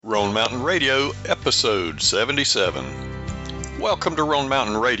Roan Mountain Radio, episode 77. Welcome to Roan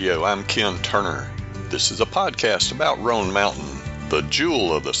Mountain Radio. I'm Ken Turner. This is a podcast about Roan Mountain, the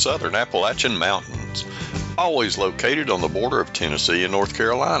jewel of the southern Appalachian Mountains, always located on the border of Tennessee and North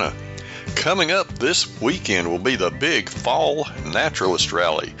Carolina. Coming up this weekend will be the big fall Naturalist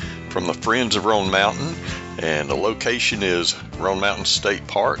Rally from the Friends of Roan Mountain, and the location is Roan Mountain State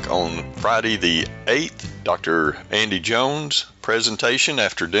Park on Friday the 8th. Dr. Andy Jones presentation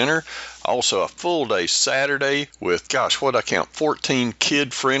after dinner. Also a full day Saturday with, 14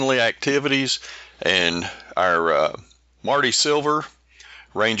 kid-friendly activities. And our Marty Silver,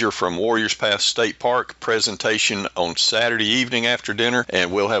 ranger from Warriors Path State Park, presentation on Saturday evening after dinner.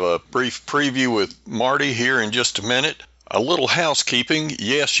 And we'll have a brief preview with Marty here in just a minute. A little housekeeping.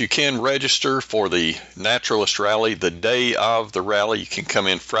 Yes, you can register for the Naturalist Rally the day of the rally. You can come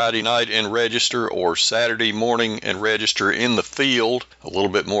in Friday night and register, or Saturday morning and register in the field. A little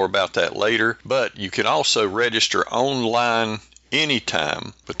bit more about that later. But you can also register online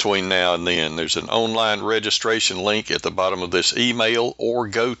anytime between now and then. There's an online registration link at the bottom of this email, or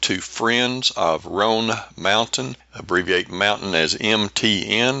go to Friends of Roan Mountain, abbreviate mountain as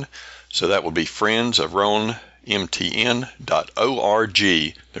MTN. So that would be Friends of Roan mtn.org.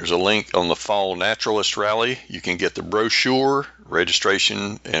 There's a link on the Fall Naturalist Rally. You can get the brochure,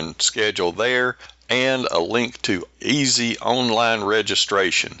 registration, and schedule there, and a link to easy online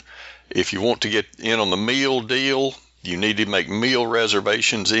registration. If you want to get in on the meal deal, you need to make meal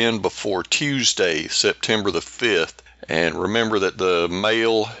reservations in before Tuesday, September the 5th. And remember that the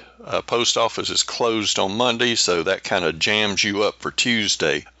mail post office is closed on Monday, so that kind of jams you up for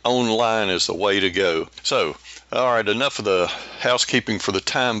Tuesday. Online is the way to go. So, all right, enough of the housekeeping for the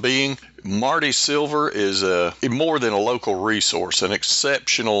time being. Marty Silver is more than a local resource, an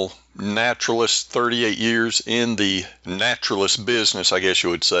exceptional naturalist, 38 years in the naturalist business, I guess you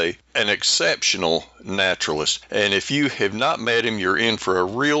would say. An exceptional naturalist. And if you have not met him, you're in for a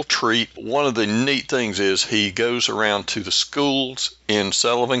real treat. One of the neat things is he goes around to the schools in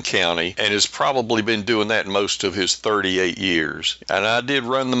Sullivan County and has probably been doing that most of his 38 years. And I did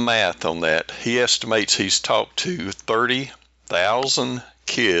run the math on that. He estimates he's talked to 30,000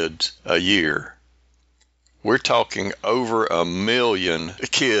 kids a year. We're talking over 1 million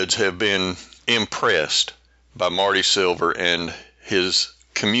kids have been impressed by Marty Silver, and his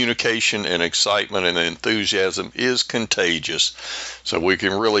communication and excitement and enthusiasm is contagious. So we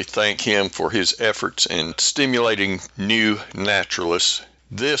can really thank him for his efforts in stimulating new naturalists.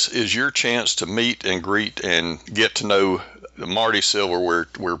 This is your chance to meet and greet and get to know Marty Silver.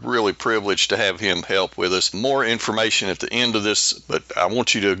 We're really privileged to have him help with us. More information at the end of this, but I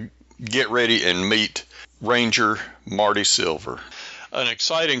want you to get ready and meet Ranger Marty Silver. An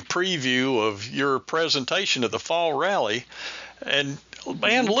exciting preview of your presentation at the Fall Rally. And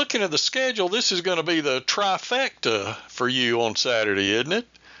man, looking at the schedule, this is going to be the trifecta for you on Saturday, isn't it?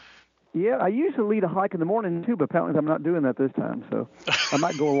 Yeah, I usually lead a hike in the morning too, but apparently I'm not doing that this time, so I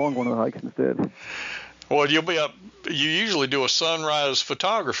might go along one of the hikes instead. Well, you'll be up. You usually do a sunrise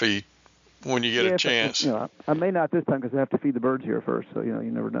photography when you get a chance. I may not this time because I have to feed the birds here first, so you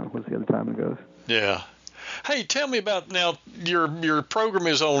never know. We'll see how the time it goes. Yeah. Hey, tell me about now. Your program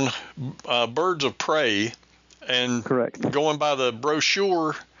is on birds of prey, and correct. Going by the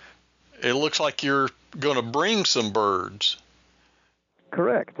brochure, it looks like you're going to bring some birds.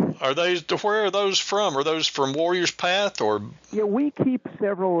 Correct. Where are those from? Are those from Warriors Path or? Yeah, we keep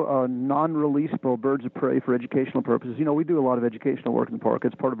several non-releasable birds of prey for educational purposes. We do a lot of educational work in the park.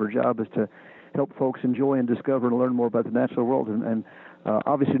 It's part of our job is to help folks enjoy and discover and learn more about the natural world. And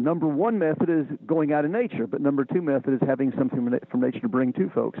obviously, number one method is going out in nature, but number two method is having something from nature to bring to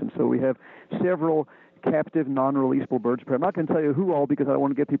folks. And so we have several captive, non-releasable birds of prey. I'm not going to tell you who all because I don't want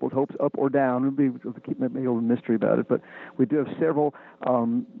to get people's hopes up or down. We'll keep maybe a little mystery about it. But we do have several.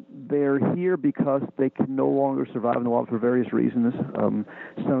 They're here because they can no longer survive in the wild for various reasons. Some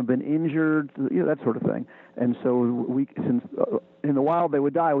have been injured, that sort of thing. And so since in the wild they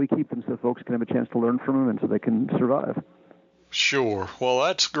would die, we keep them so folks can have a chance to learn from them and so they can survive. Sure. Well,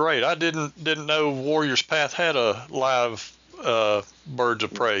 that's great. I didn't know Warriors Path had a live birds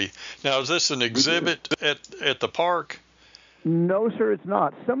of prey. Now, is this an exhibit at the park? No, sir, it's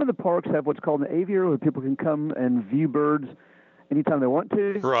not. Some of the parks have what's called an aviary where people can come and view birds anytime they want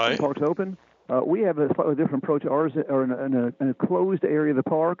to. Right. The park's open. We have a slightly different approach. Ours are in a closed area of the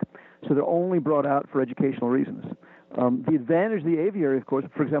park, so they're only brought out for educational reasons. The advantage of the aviary, of course,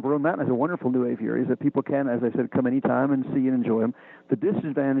 for example, Roan Mountain has a wonderful new aviary, is that people can, as I said, come anytime and see and enjoy them. The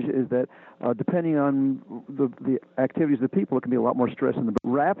disadvantage is that depending on the activities of the people, it can be a lot more stress.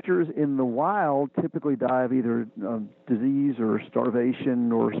 Raptors in the wild typically die of either disease or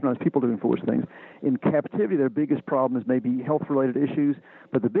starvation or sometimes people doing foolish things. In captivity, their biggest problem is maybe health-related issues,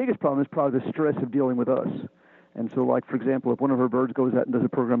 but the biggest problem is probably the stress of dealing with us. And so, like, for example, if one of our birds goes out and does a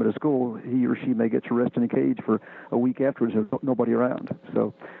program at a school, he or she may get to rest in a cage for a week afterwards. There's nobody around.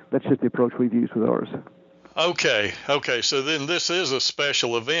 So that's just the approach we've used with ours. Okay. So then this is a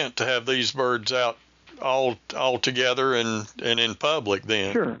special event to have these birds out all together and in public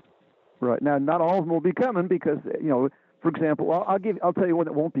then. Sure. Right. Now, not all of them will be coming because, for example, I'll tell you one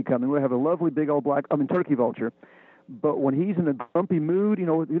that won't be coming. We'll have a lovely big old turkey vulture. But when he's in a grumpy mood,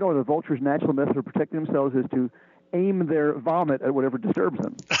 the vulture's natural method of protecting themselves is to aim their vomit at whatever disturbs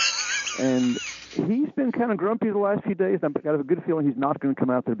them. And he's been kind of grumpy the last few days. I've got a good feeling he's not going to come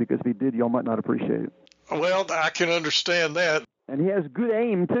out there because if he did, y'all might not appreciate it. Well, I can understand that. And he has good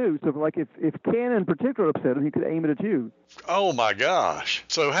aim, too. So, like, if Ken in particular upset him, he could aim it at you. Oh, my gosh.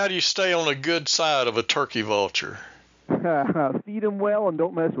 So how do you stay on the good side of a turkey vulture? Feed him well and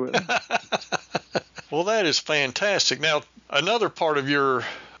don't mess with him. Well, that is fantastic. Now, another part of your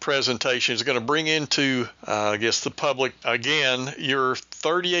presentation is going to bring into, the public, again, your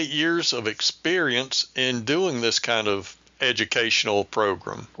 38 years of experience in doing this kind of educational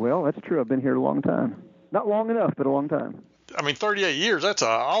program. Well, that's true. I've been here a long time. Not long enough, but a long time. 38 years, that's an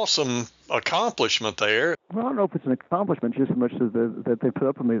awesome accomplishment there. Well, I don't know if it's an accomplishment just as much as that they put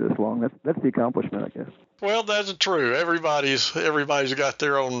up with me this long. That's the accomplishment, I guess. Well, that's true. Everybody's got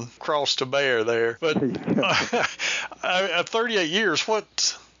their own cross to bear there. But 38 years, we're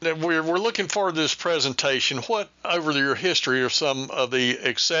looking forward to this presentation. What, over your history, are some of the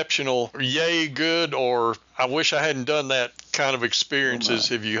exceptional, yay, good, or I wish I hadn't done that kind of experiences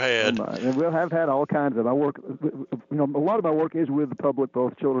have you had? And we'll have had all kinds of. I work, a lot of my work is with the public,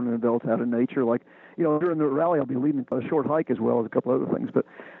 both children and adults, out in nature. Like, during the rally, I'll be leading a short hike as well as a couple other things. But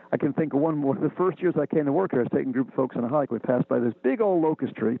I can think of one more. The first years I came to work here, I was taking a group of folks on a hike. We passed by this big old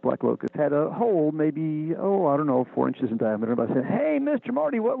locust tree, black locust. Had a hole maybe, 4 inches in diameter. And I said, "Hey, Mr.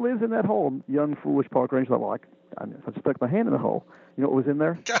 Marty, what lives in that hole?" Young, foolish park ranger, like, I stuck my hand in the hole. You know what was in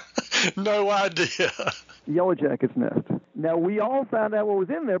there? No idea. Yellow jacket's nest. Now, we all found out what was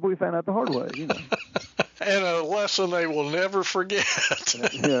in there, but we found out the hard way, And a lesson they will never forget.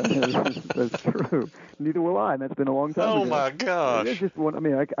 Yeah, that's true. Neither will I, and that's been a long time ago. Oh, my gosh. It's just one.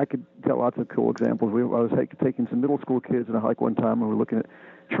 I could tell lots of cool examples. I was taking some middle school kids on a hike one time, and we were looking at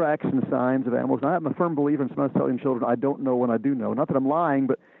tracks and signs of animals. And I'm a firm believer in sometimes telling children, I don't know when I do know. Not that I'm lying,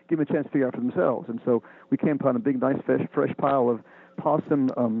 but give them a chance to figure out for themselves. And so we came upon a big, nice, fresh pile of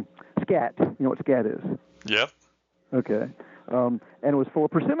possum scat. You know what scat is? Yep. Okay. And it was full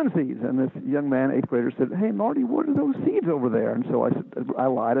of persimmon seeds. And this young man, 8th grader, said, "Hey, Marty, what are those seeds over there?" And so I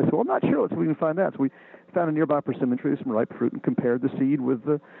lied. I said, "Well, I'm not sure. Let's see if we can find out." So we found a nearby persimmon tree with some ripe fruit and compared the seed with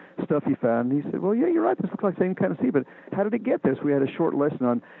the stuff he found. And he said, "Well, yeah, you're right. This looks like the same kind of seed. But how did it get there?" So we had a short lesson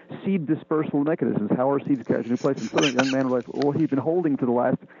on seed dispersal mechanisms. How are seeds carried to a new place? And so the young man realized, well, he'd been holding for the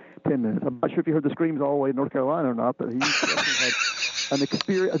last 10 minutes. I'm not sure if you heard the screams all the way in North Carolina or not, but he definitely had an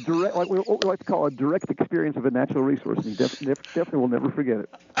experience, what we like to call a direct experience of a natural resource. And he definitely will never forget it.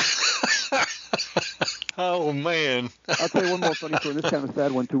 Oh, man. I'll tell you one more funny story. This is kind of a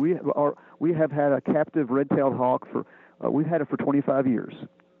sad one, too. We have had a captive red-tailed hawk we've had it for 25 years.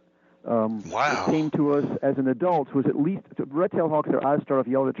 Wow. It came to us as an adult. Was at least, red-tailed hawks, their eyes start off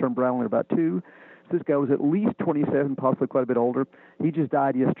yellow, they turn brown when they're about 2. So this guy was at least 27, possibly quite a bit older. He just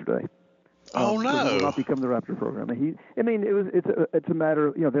died yesterday. Oh, no. So he will not become the raptor program. It's a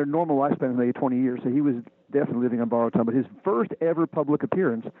matter, their normal lifespan is maybe 20 years, so he was definitely living on borrowed time. But his first ever public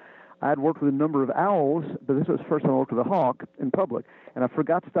appearance, I had worked with a number of owls, but this was the first time I worked with a hawk in public. And I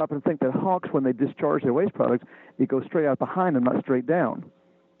forgot to stop and think that hawks, when they discharge their waste products, it goes straight out behind them, not straight down.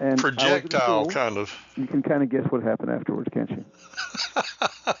 And projectile, kind of. You can kind of guess what happened afterwards, can't you?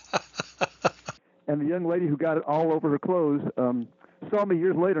 And the young lady who got it all over her clothes saw me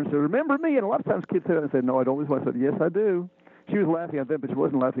years later and said, "Remember me?" And a lot of times kids say that and say, "No, I don't." I said, "Yes, I do." She was laughing at that, but she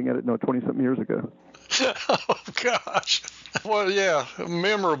wasn't laughing at it, 20-something years ago. Oh, gosh. Well, yeah,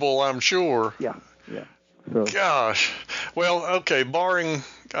 memorable, I'm sure. Yeah. So. Gosh. Well, okay, barring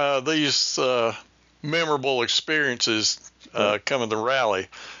these memorable experiences coming to the rally,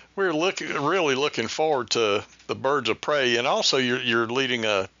 we're really looking forward to the birds of prey, and also you're leading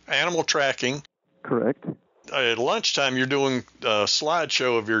animal tracking. Correct. At lunchtime, you're doing a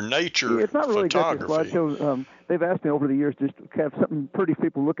slideshow of your nature photography. It's not really just a slideshow. they've asked me over the years just to have something pretty for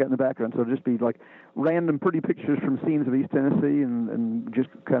people to look at in the background. So it'll just be like random pretty pictures from scenes of East Tennessee and just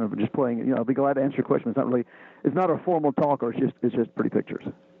kind of just playing. I'll be glad to answer your question. It's not a formal talk, or it's just pretty pictures.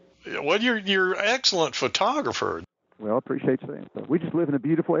 Well, you're an excellent photographer. Well, I appreciate you saying so. We just live in a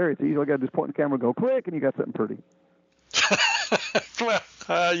beautiful area. It's easy. I got to just point the camera, go click, and you got something pretty. Well,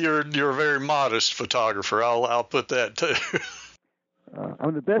 you're a very modest photographer. I'll put that too.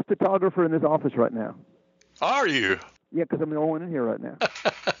 I'm the best photographer in this office right now. Are you? Yeah, because I'm the only one in here right now.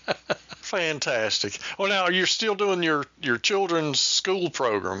 Fantastic. Well, now you're still doing your children's school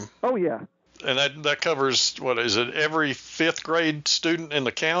program. Oh yeah. And that covers, what is it, every fifth grade student in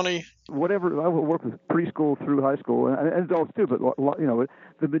the county? Whatever. I work with preschool through high school and adults too. But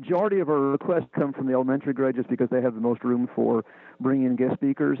the majority of our requests come from the elementary grade, just because they have the most room for bringing in guest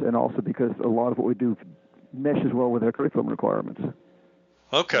speakers, and also because a lot of what we do meshes well with their curriculum requirements.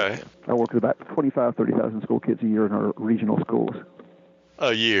 Okay. I work with about 30,000 school kids a year in our regional schools.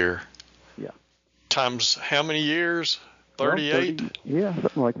 A year? Yeah. Times how many years? 38? Well, yeah,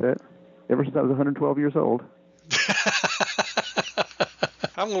 something like that. Ever since I was 112 years old.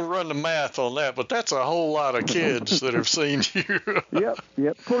 I'm going to run the math on that, but that's a whole lot of kids that have seen you.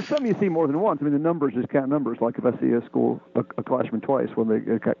 Yep. Of course, some you see more than once. I mean, the numbers just count numbers. Like if I see a classroom twice, well, they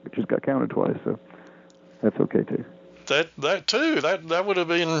just got counted twice, so that's okay too. That too. That would have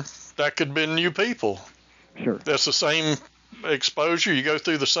been, that could have been new people. Sure. That's the same exposure. You go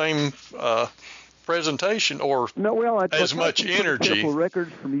through the same presentation, or as much energy. Careful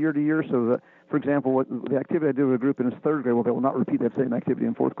records from year to year, so that, for example, the activity I do with a group in its third grade, well, they will not repeat that same activity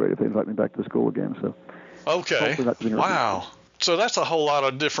in fourth grade if they invite me back to school again. So. Okay. Wow. So that's a whole lot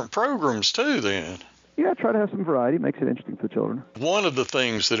of different programs too, then. Yeah, try to have some variety. Makes it interesting for the children. One of the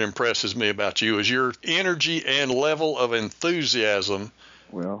things that impresses me about you is your energy and level of enthusiasm.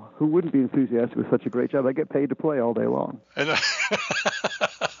 Well, who wouldn't be enthusiastic with such a great job? I get paid to play all day long. And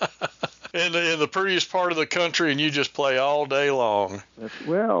in the prettiest part of the country, and you just play all day long.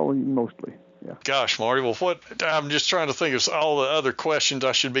 Mostly, yeah. Gosh, Marty, well, I'm just trying to think of all the other questions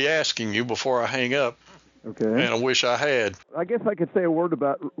I should be asking you before I hang up. Okay. And I wish I had. I guess I could say a word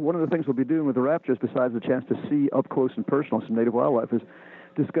about one of the things we'll be doing with the raptors, besides the chance to see up close and personal some native wildlife, is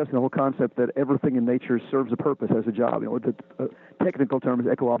discussing the whole concept that everything in nature serves a purpose as a job. The technical term is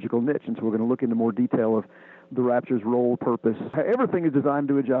ecological niche, and so we're going to look into more detail of the raptor's role, purpose. Everything is designed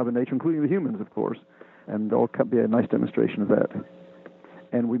to do a job in nature, including the humans, of course, and there'll be a nice demonstration of that.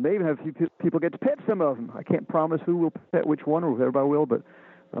 And we may even have people get to pet some of them. I can't promise who will pet which one or if everybody will, but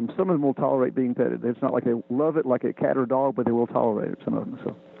some of them will tolerate being petted. It's not like they love it like a cat or a dog, but they will tolerate it, some of them.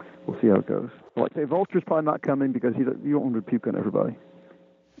 So we'll see how it goes. Like I say, Vulture's probably not coming because you don't want to puke on everybody.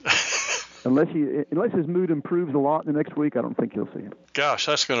 Unless his mood improves a lot in the next week, I don't think you'll see him. Gosh,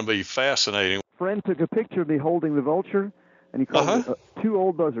 that's going to be fascinating. A friend took a picture of me holding the vulture, and he called it two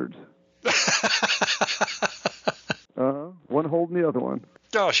old buzzards. One holding the other one.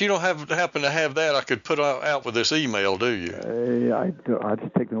 Gosh, you don't happen to have that I could put out with this email, do you? I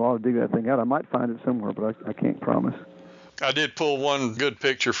just take a while to dig that thing out. I might find it somewhere, but I can't promise. I did pull one good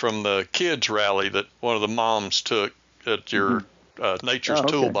picture from the kids' rally that one of the moms took at your Nature's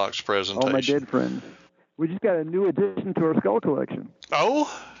Toolbox presentation. Oh, my dead friends. We just got a new addition to our skull collection.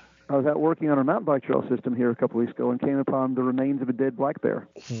 Oh? I was out working on our mountain bike trail system here a couple weeks ago and came upon the remains of a dead black bear.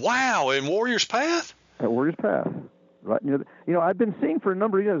 Wow, in Warrior's Path? At Warrior's Path. Right. I've been seeing for a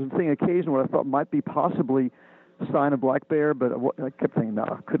number of years, I've been seeing occasionally what I thought might be possibly a sign of black bear, but I kept thinking, no,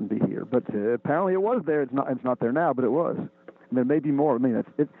 it couldn't be here. But apparently it was there. It's not there now, but it was. And there may be more. I mean,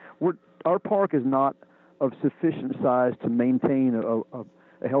 our park is not of sufficient size to maintain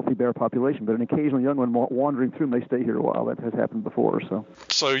a healthy bear population, but an occasional young one wandering through may stay here a while. That has happened before.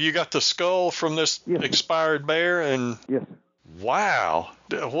 So you got the skull from this expired bear, and yes. Wow,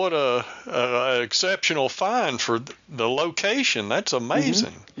 what a exceptional find for the location. That's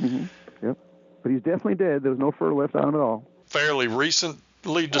amazing. Mm-hmm. Yep, but he's definitely dead. There was no fur left on him at all. Fairly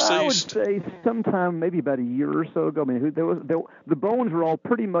recently deceased? I would say sometime maybe about a year or so ago. I mean, the bones were all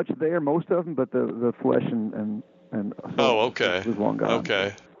pretty much there, most of them, but the flesh and okay, was long gone.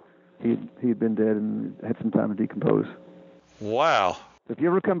 Okay. He'd been dead and had some time to decompose. Wow. If you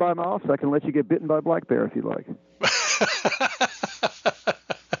ever come by my office, I can let you get bitten by a black bear if you'd like.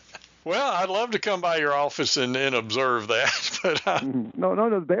 Well, I'd love to come by your office and observe that, but No,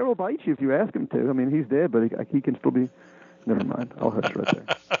 the bear will bite you if you ask him to. I mean, he's dead, but he can still be. Never mind. I'll hush right there.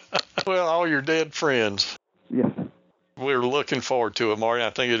 Well, all your dead friends. Yes. We're looking forward to it, Marty.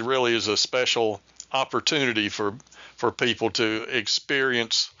 I think it really is a special opportunity for people to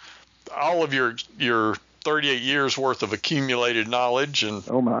experience all of your 38 years worth of accumulated knowledge, and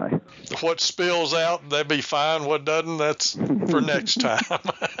oh my, what spills out, that'd be fine. What doesn't, that's for next time.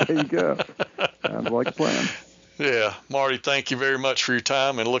 There you go. Sounds like a plan. Yeah, Marty, thank you very much for your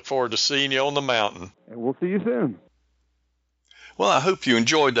time, and look forward to seeing you on the mountain. And we'll see you soon. Well, I hope you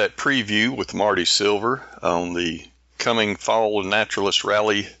enjoyed that preview with Marty Silver on the coming Fall Naturalist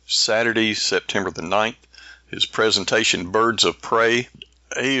Rally, Saturday, September the 9th. His presentation, Birds of Prey.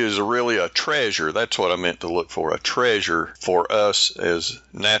 He is really a treasure. That's what I meant to look for, a treasure for us as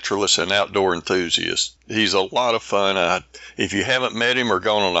naturalists and outdoor enthusiasts. He's a lot of fun. If you haven't met him or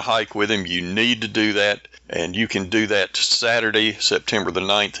gone on a hike with him, you need to do that, and you can do that Saturday, September the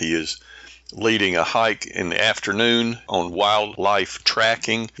 9th. He is leading a hike in the afternoon on wildlife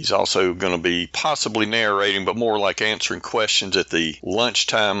tracking. He's also going to be possibly narrating, but more like answering questions at the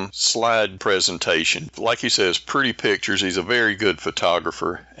lunchtime slide presentation. Like he says, pretty pictures. He's a very good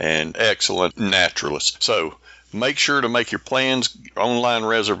photographer and excellent naturalist. So make sure to make your plans. Online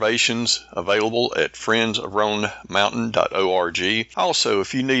reservations available at friendsofronemountain.org. Also,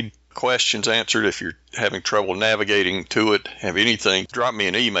 if you need questions answered, if you're having trouble navigating to it, have anything, drop me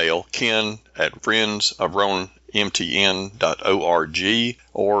an email, ken@friendsofronemtn.org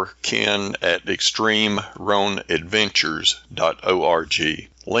or ken@extremeroneadventures.org.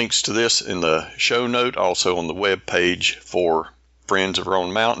 Links to this in the show note, also on the web page for Friends of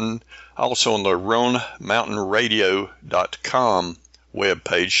Roan Mountain, also on the roanmountainradio.com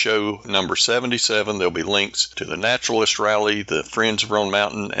webpage, show number 77. There'll be links to the Naturalist Rally, the Friends of Roan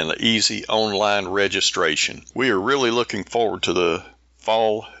Mountain, and the easy online registration. We are really looking forward to the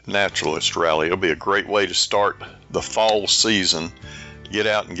Fall Naturalist Rally. It'll be a great way to start the fall season. Get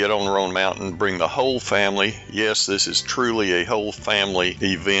out and get on Roan Mountain. Bring the whole family. Yes, this is truly a whole family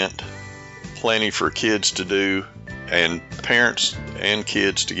event. Plenty for kids to do, and parents and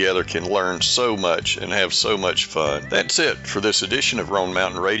kids together can learn so much and have so much fun. That's it for this edition of Roan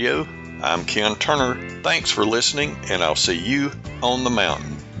Mountain Radio. I'm Ken Turner. Thanks for listening, and I'll see you on the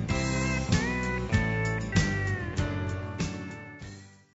mountain.